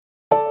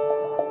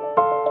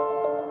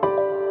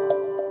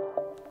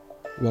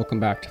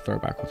Welcome back to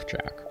Throwback with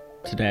Jack.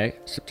 Today,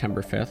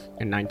 September 5th,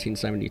 in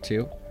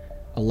 1972,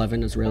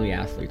 11 Israeli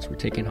athletes were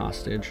taken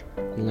hostage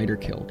and later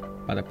killed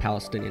by the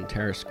Palestinian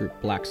terrorist group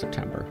Black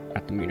September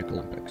at the Munich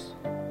Olympics.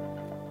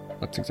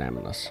 Let's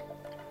examine this.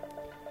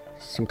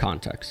 Some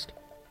context.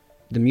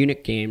 The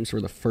Munich Games were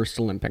the first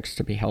Olympics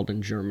to be held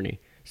in Germany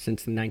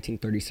since the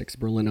 1936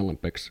 Berlin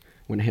Olympics,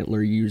 when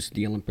Hitler used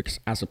the Olympics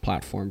as a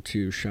platform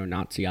to show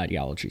Nazi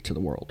ideology to the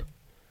world.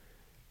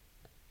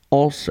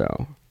 Also,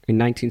 in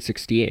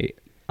 1968,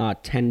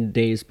 10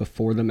 days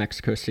before the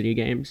Mexico City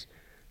Games,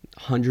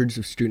 hundreds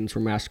of students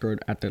were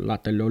massacred at the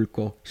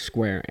Tlatelolco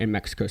Square in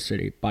Mexico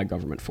City by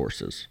government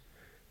forces.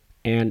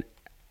 And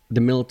the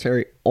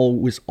military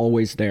was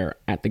always there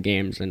at the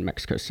games in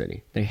Mexico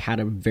City. They had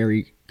a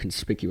very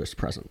conspicuous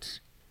presence.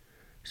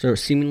 So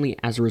seemingly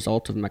as a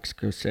result of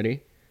Mexico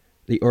City,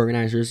 the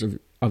organizers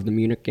of the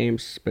Munich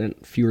Games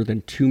spent fewer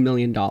than $2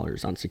 million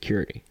on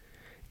security.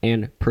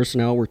 And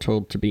personnel were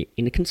told to be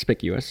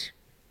inconspicuous,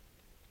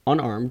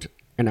 unarmed,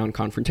 and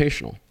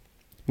non-confrontational,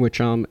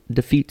 which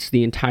defeats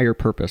the entire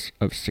purpose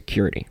of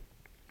security.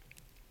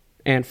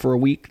 And for a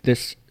week,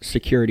 this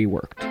security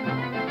worked.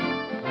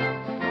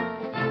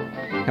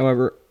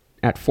 However,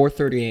 at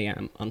 4:30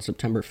 a.m. on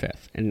September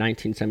 5th in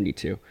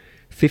 1972,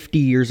 50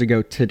 years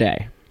ago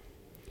today,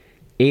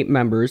 8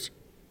 members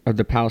of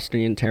the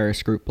Palestinian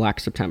terrorist group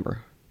Black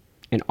September,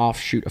 an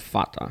offshoot of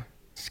Fatah,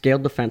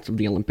 scaled the fence of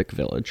the Olympic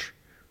Village.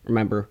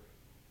 Remember,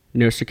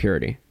 no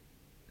security.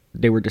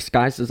 They were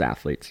disguised as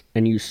athletes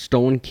and used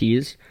stolen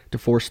keys to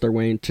force their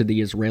way into the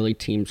Israeli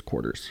team's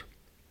quarters.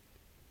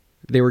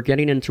 They were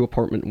getting into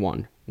apartment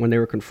 1 when they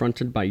were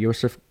confronted by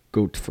Josef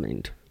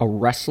Gottfried, a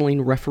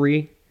wrestling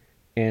referee,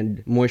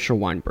 and Moshe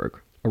Weinberg,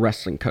 a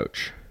wrestling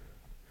coach.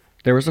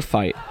 There was a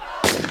fight.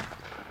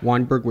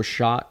 Weinberg was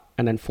shot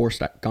and then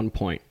forced at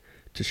gunpoint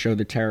to show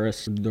the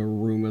terrorists the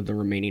room of the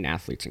remaining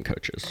athletes and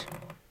coaches.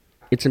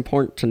 It's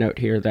important to note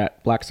here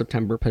that Black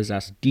September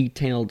possessed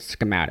detailed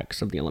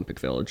schematics of the Olympic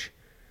Village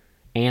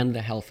and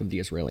the health of the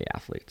Israeli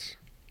athletes.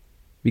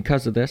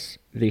 Because of this,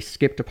 they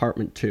skipped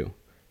apartment 2,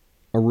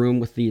 a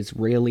room with the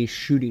Israeli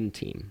shooting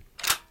team.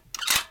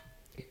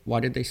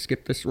 Why did they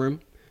skip this room?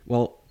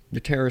 Well, the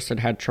terrorists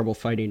had had trouble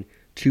fighting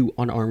 2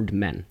 unarmed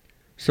men,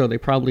 so they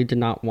probably did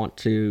not want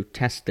to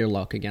test their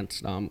luck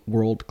against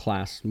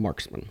world-class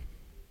marksmen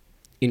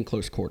in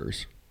close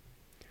quarters.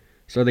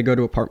 So they go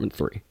to apartment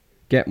 3,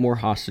 get more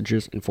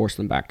hostages, and force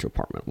them back to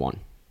apartment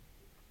 1.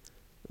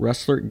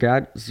 Wrestler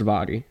Gad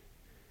Zvadi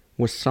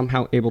was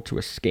somehow able to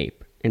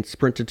escape and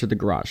sprinted to the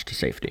garage to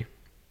safety.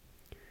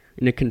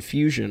 In the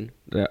confusion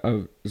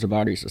of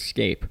Zvadi's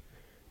escape,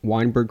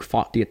 Weinberg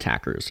fought the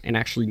attackers and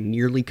actually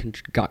nearly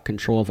got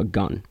control of a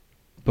gun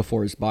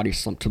before his body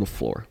slumped to the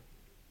floor.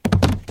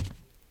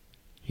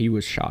 He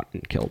was shot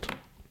and killed.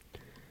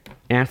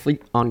 An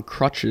athlete on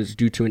crutches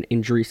due to an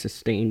injury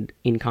sustained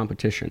in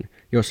competition,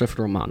 Josef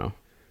Romano,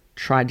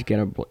 tried to get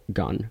a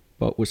gun,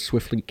 but was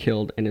swiftly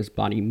killed and his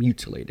body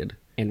mutilated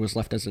and was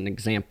left as an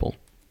example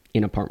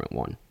in apartment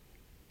 1.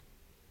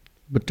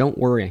 But don't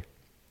worry.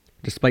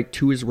 Despite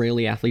 2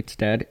 Israeli athletes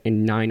dead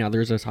and 9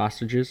 others as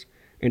hostages,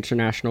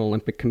 International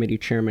Olympic Committee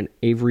Chairman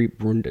Avery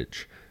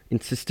Brundage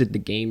insisted the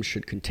games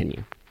should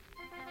continue.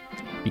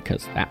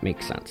 Because that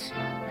makes sense.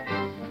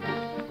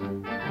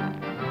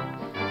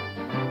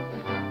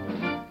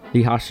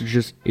 The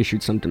hostages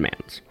issued some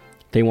demands.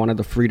 They wanted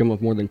the freedom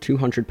of more than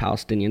 200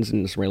 Palestinians in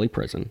an Israeli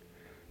prison,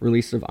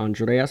 release of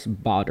Andreas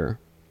Bader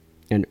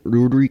and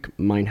Rudrik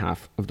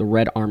Meinhof of the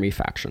Red Army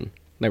faction,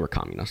 they were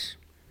communists,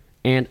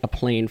 and a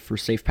plane for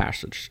safe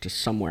passage to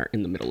somewhere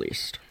in the Middle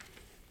East.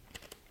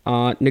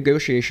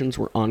 Negotiations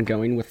were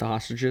ongoing with the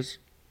hostages,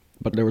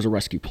 but there was a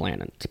rescue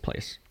plan in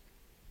place.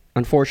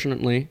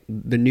 Unfortunately,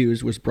 the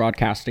news was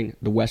broadcasting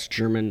the West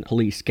German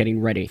police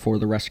getting ready for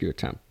the rescue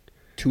attempt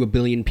to 1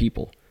 billion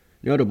people,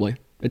 notably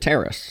the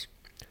terrorists.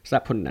 So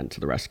that put an end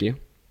to the rescue.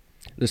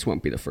 This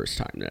won't be the first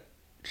time that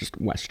just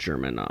West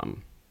German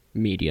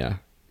media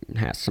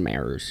has some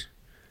errors.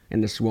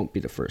 And this won't be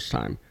the first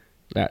time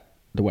that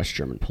the West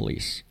German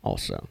police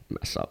also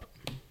mess up.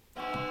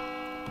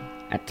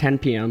 At 10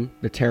 p.m.,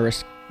 the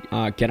terrorists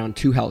get on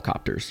 2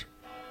 helicopters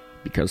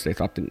because they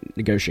thought the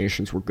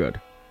negotiations were good.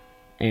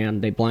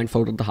 And they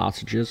blindfolded the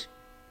hostages.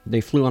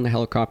 They flew on the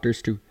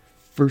helicopters to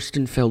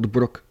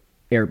Fürstenfeldbruck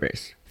Air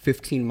Base,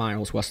 15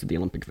 miles west of the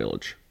Olympic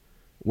Village,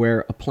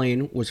 where a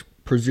plane was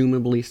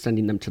presumably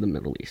sending them to the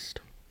Middle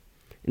East.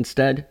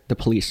 Instead, the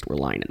police were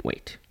lying in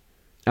wait.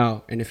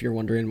 Oh, and if you're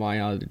wondering why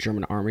the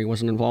German army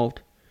wasn't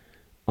involved,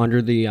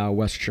 under the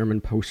West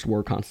German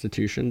post-war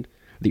constitution,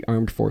 the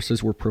armed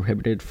forces were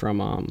prohibited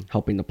from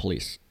helping the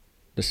police,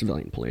 the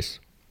civilian police.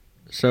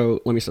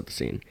 So let me set the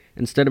scene.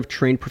 Instead of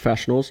trained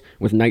professionals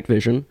with night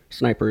vision,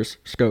 snipers,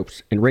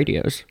 scopes, and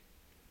radios,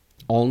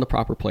 all in the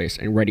proper place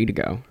and ready to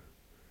go,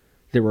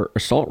 there were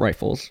assault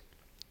rifles,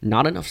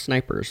 not enough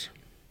snipers,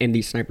 and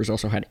these snipers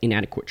also had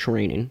inadequate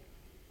training,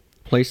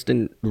 placed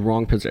in the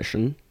wrong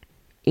position,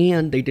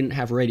 and they didn't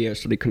have radios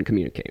so they couldn't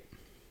communicate.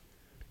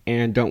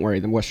 And don't worry,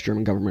 the West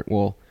German government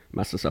will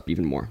mess this up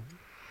even more.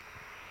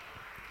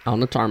 On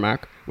the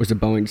tarmac was a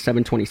Boeing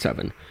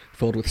 727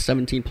 filled with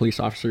 17 police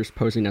officers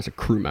posing as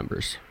crew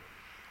members.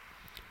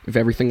 If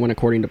everything went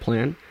according to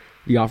plan,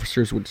 the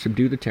officers would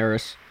subdue the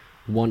terrorists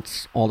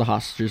once all the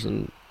hostages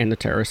and the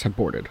terrorists had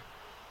boarded.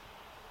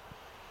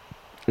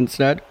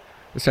 Instead,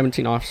 the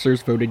 17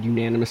 officers voted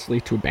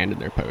unanimously to abandon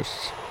their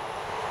posts.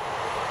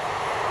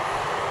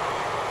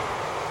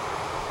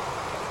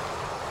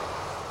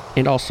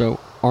 And also,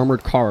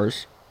 armored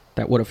cars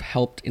that would have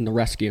helped in the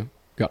rescue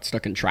got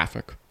stuck in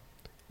traffic.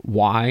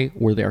 Why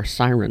were their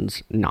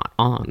sirens not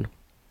on?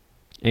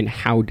 And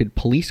how did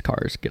police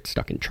cars get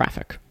stuck in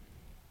traffic?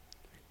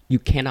 You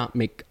cannot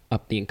make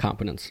up the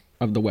incompetence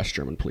of the West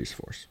German police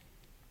force.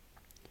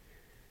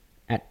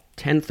 At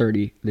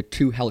 10:30, the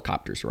 2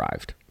 helicopters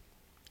arrived,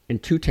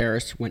 and 2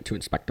 terrorists went to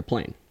inspect the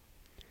plane.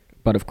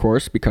 But of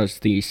course, because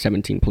the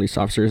 17 police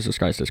officers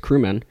disguised as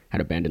crewmen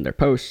had abandoned their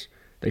posts,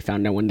 they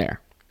found no one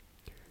there.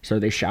 So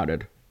they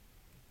shouted.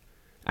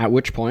 At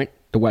which point,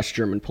 the West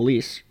German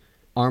police,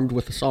 armed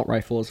with assault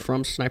rifles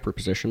from sniper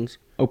positions,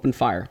 opened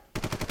fire,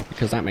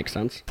 because that makes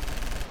sense.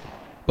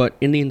 But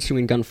in the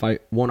ensuing gunfight,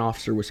 1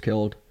 officer was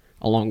killed,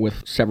 along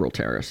with several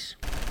terrorists.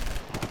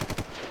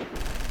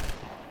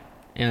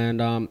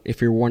 And if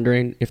you're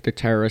wondering if the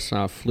terrorists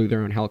flew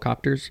their own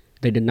helicopters,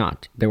 they did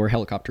not. They were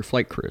helicopter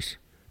flight crews.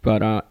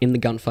 But in the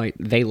gunfight,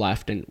 they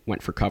left and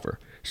went for cover.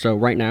 So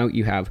right now,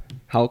 you have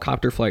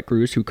helicopter flight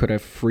crews who could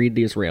have freed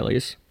the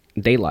Israelis.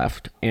 They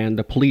left. And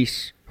the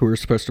police, who were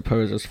supposed to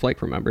pose as flight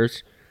crew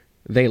members,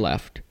 they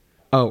left.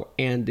 Oh,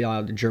 and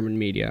the German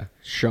media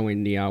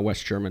showing the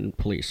West German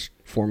police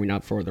forming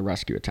up for the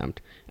rescue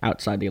attempt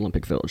outside the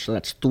Olympic Village. So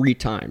that's 3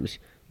 times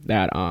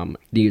that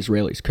the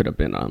Israelis could have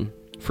been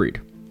freed.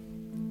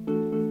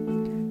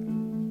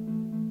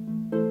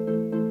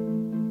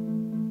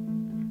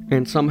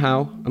 And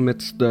somehow,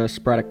 amidst the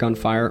sporadic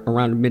gunfire,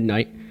 around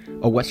midnight,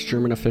 a West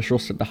German official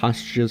said the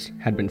hostages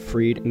had been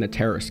freed and the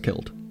terrorists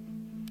killed.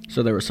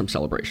 So there were some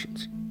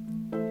celebrations.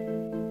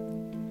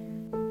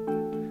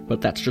 But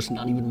that's just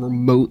not even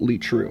remotely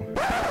true.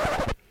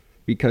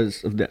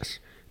 Because of this.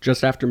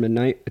 Just after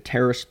midnight, a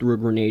terrorist threw a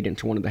grenade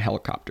into one of the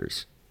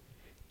helicopters,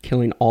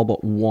 killing all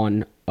but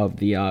 1 of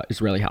the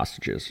Israeli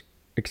hostages,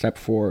 except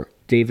for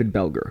David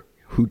Belger,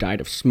 who died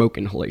of smoke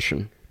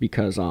inhalation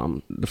because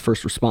the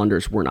first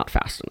responders were not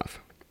fast enough.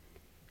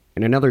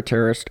 And another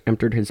terrorist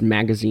emptied his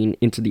magazine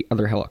into the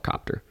other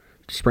helicopter,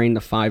 spraying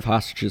the 5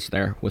 hostages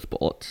there with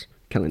bullets,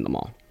 killing them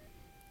all.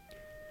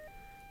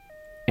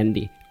 And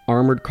the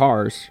armored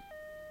cars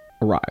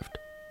arrived.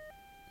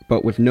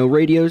 But with no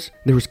radios,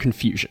 there was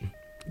confusion.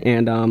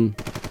 And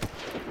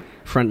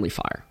friendly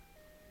fire.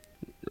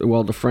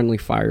 Well, the friendly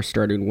fire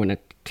started when a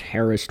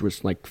terrorist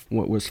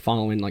was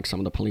following some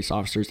of the police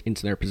officers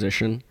into their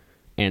position,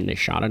 and they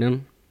shot at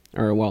him.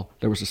 There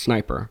was a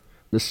sniper.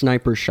 The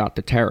sniper shot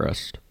the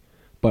terrorist,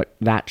 but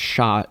that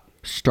shot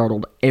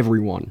startled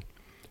everyone.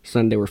 So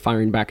then they were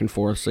firing back and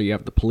forth, so you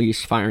have the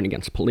police firing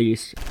against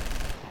police.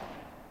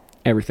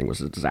 Everything was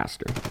a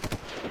disaster.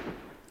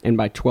 And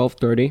by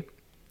 12:30,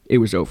 it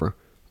was over.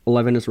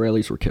 11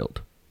 Israelis were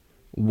killed.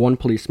 1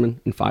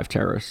 policeman and 5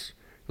 terrorists.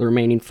 The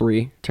remaining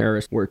 3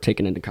 terrorists were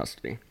taken into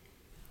custody.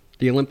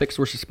 The Olympics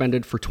were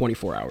suspended for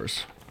 24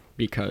 hours,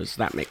 because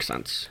that makes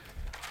sense.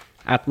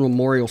 At the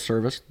memorial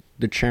service,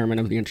 the chairman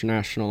of the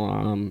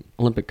International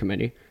Olympic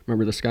Committee,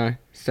 remember this guy,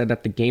 said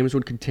that the games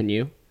would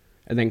continue,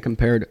 and then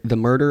compared the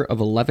murder of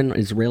 11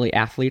 Israeli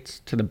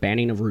athletes to the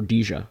banning of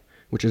Rhodesia,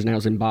 which is now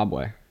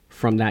Zimbabwe,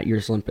 from that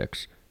year's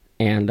Olympics.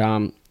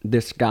 And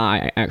this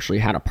guy actually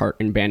had a part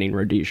in banning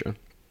Rhodesia.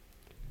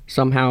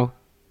 Somehow,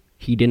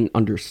 he didn't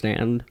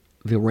understand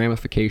the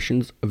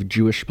ramifications of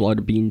Jewish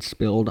blood being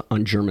spilled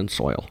on German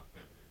soil.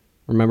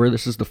 Remember,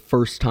 this is the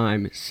first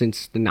time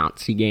since the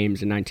Nazi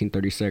Games in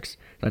 1936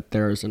 that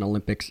there is an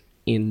Olympics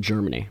in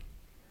Germany.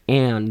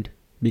 And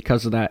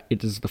because of that,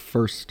 it is the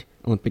first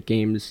Olympic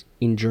Games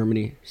in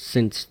Germany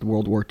since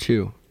World War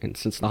II and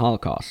since the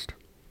Holocaust.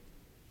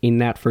 In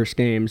that first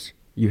Games,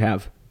 you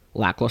have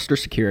lackluster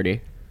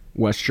security,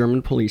 West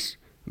German police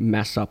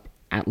mess up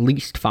at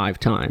least 5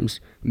 times,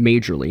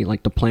 majorly,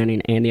 like the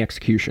planning and the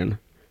execution.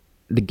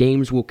 The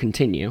games will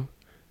continue,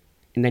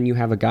 and then you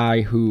have a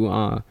guy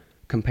who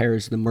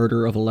compares the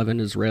murder of 11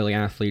 Israeli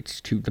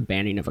athletes to the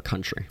banning of a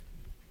country.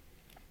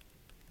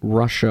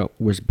 Russia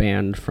was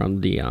banned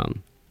from the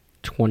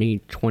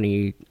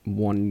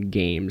 2021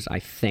 games, I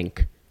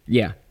think.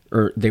 Yeah,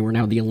 or they were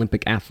now the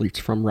Olympic athletes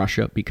from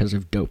Russia because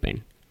of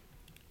doping.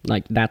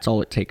 That's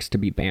all it takes to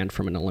be banned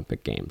from an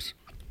Olympic Games.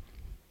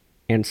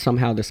 And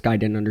somehow this guy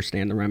didn't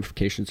understand the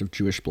ramifications of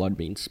Jewish blood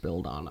being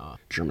spilled on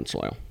German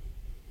soil.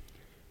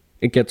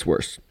 It gets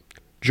worse.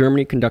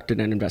 Germany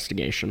conducted an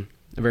investigation,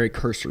 a very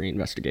cursory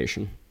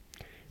investigation,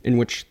 in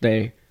which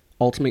they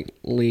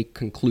ultimately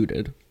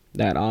concluded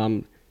that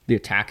the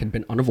attack had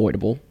been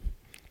unavoidable,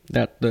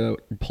 that the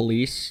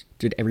police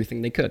did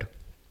everything they could,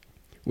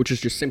 which is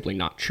just simply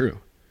not true.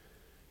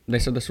 They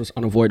said this was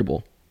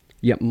unavoidable.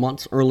 Yet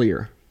months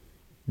earlier,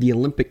 the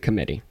Olympic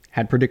Committee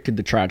had predicted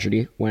the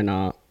tragedy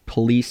when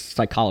police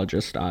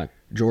psychologist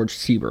George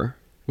Sieber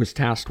was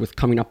tasked with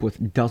coming up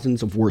with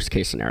dozens of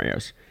worst-case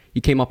scenarios.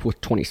 He came up with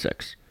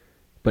 26.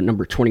 But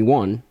number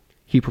 21,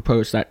 he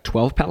proposed that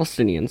 12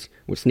 Palestinians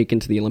would sneak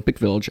into the Olympic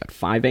Village at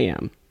 5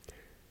 a.m.,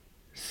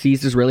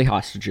 seize Israeli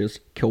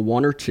hostages, kill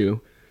one or two,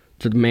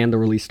 to demand the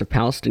release of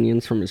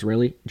Palestinians from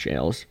Israeli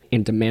jails,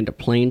 and demand a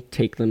plane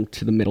take them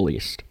to the Middle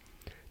East.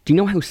 Do you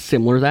know how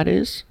similar that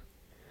is?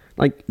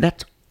 Like,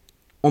 that's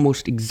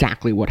almost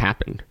exactly what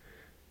happened.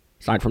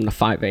 Aside from the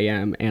 5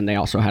 a.m., and they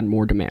also had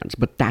more demands.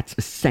 But that's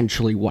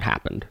essentially what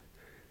happened.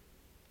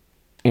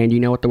 And you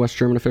know what the West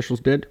German officials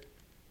did?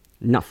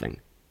 Nothing.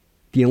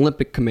 The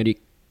Olympic Committee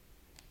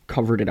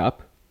covered it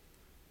up.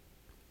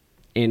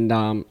 And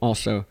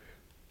also,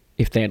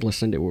 if they had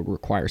listened, it would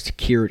require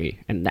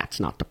security, and that's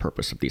not the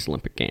purpose of these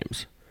Olympic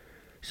Games.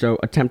 So,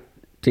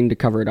 attempting to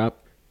cover it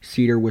up,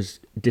 Cedar was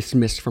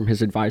dismissed from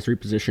his advisory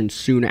position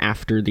soon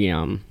after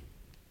the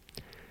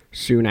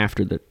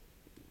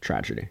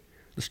tragedy.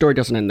 The story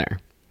doesn't end there.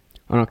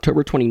 On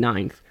October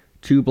 29th,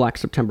 two Black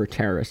September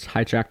terrorists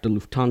hijacked a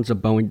Lufthansa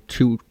Boeing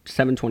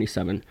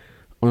 727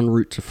 en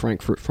route to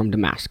Frankfurt from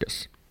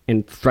Damascus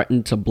and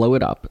threatened to blow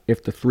it up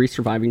if the three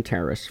surviving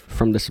terrorists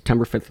from the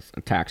September 5th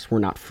attacks were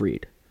not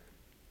freed.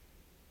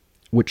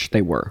 Which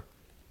they were.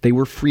 They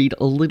were freed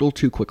a little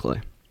too quickly.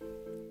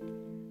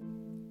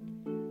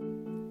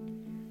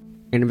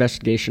 An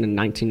investigation in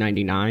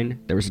 1999,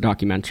 there was a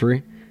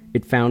documentary.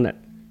 It found that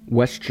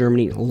West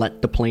Germany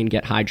let the plane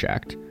get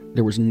hijacked.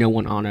 There was no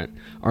one on it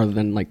other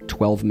than like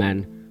 12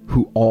 men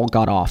who all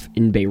got off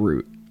in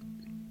Beirut.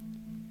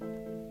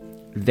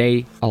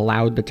 They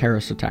allowed the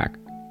terrorist attack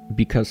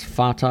because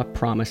Fatah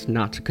promised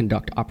not to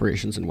conduct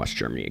operations in West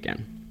Germany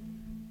again.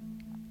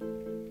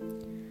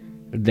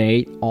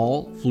 They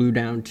all flew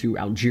down to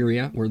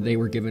Algeria, where they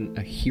were given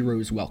a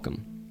hero's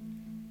welcome.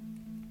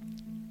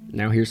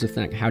 Now here's the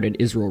thing. How did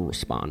Israel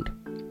respond?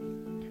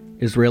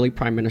 Israeli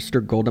Prime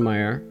Minister Golda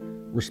Meir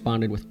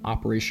responded with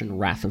Operation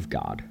Wrath of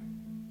God,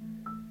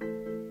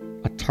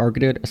 a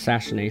targeted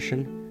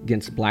assassination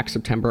against Black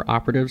September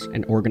operatives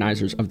and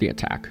organizers of the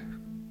attack.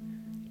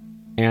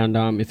 And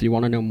if you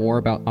want to know more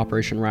about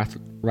Operation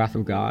Wrath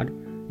of God,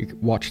 you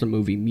can watch the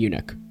movie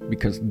Munich,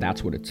 because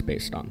that's what it's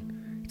based on.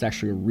 It's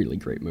actually a really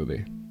great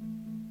movie.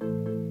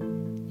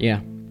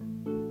 Yeah.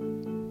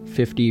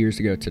 50 years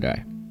ago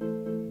today.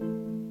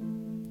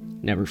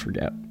 Never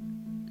forget.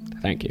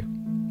 Thank you.